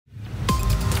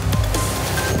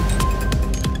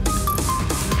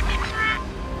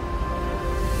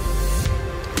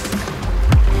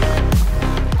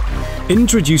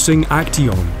Introducing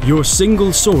Acteon, your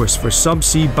single source for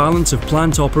subsea balance of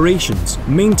plant operations,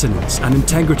 maintenance and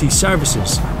integrity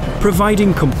services,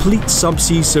 providing complete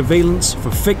subsea surveillance for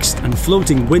fixed and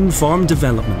floating wind farm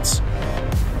developments.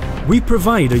 We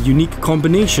provide a unique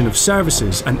combination of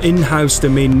services and in-house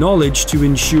domain knowledge to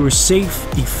ensure safe,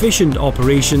 efficient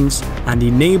operations and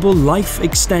enable life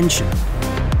extension.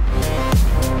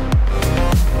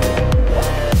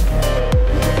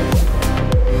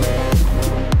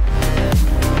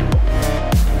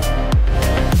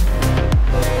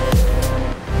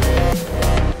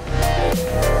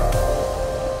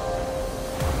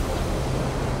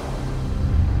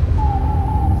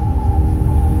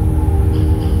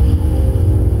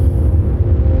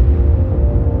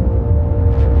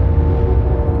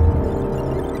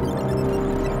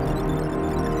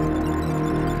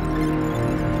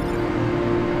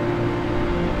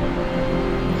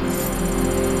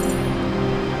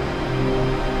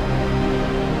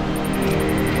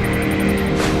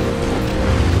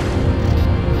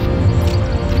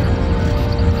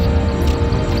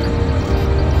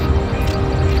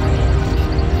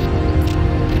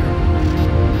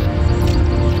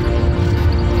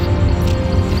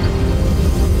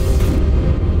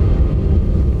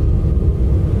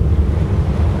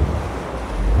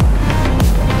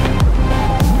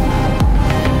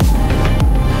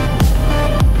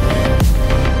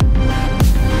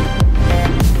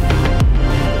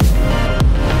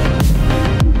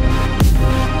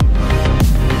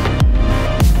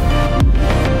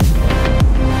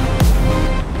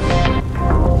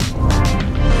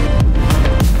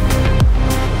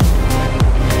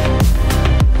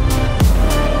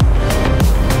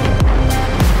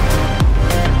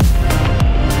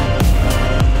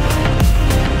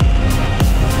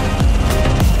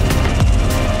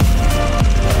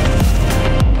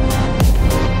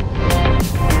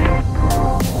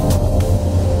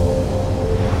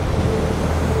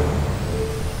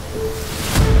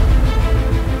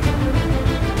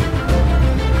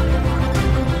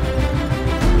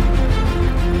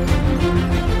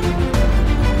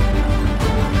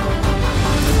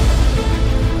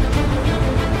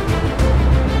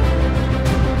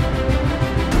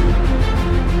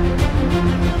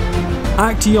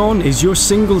 Acteon is your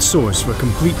single source for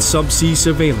complete subsea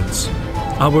surveillance.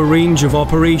 Our range of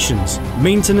operations,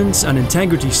 maintenance and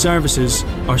integrity services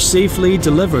are safely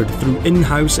delivered through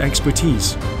in-house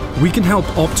expertise. We can help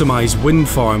optimize wind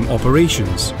farm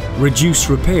operations, reduce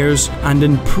repairs and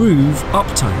improve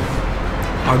uptime.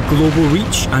 Our global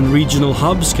reach and regional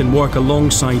hubs can work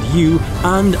alongside you,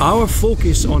 and our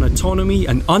focus on autonomy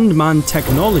and unmanned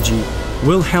technology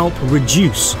will help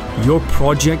reduce your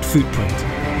project footprint.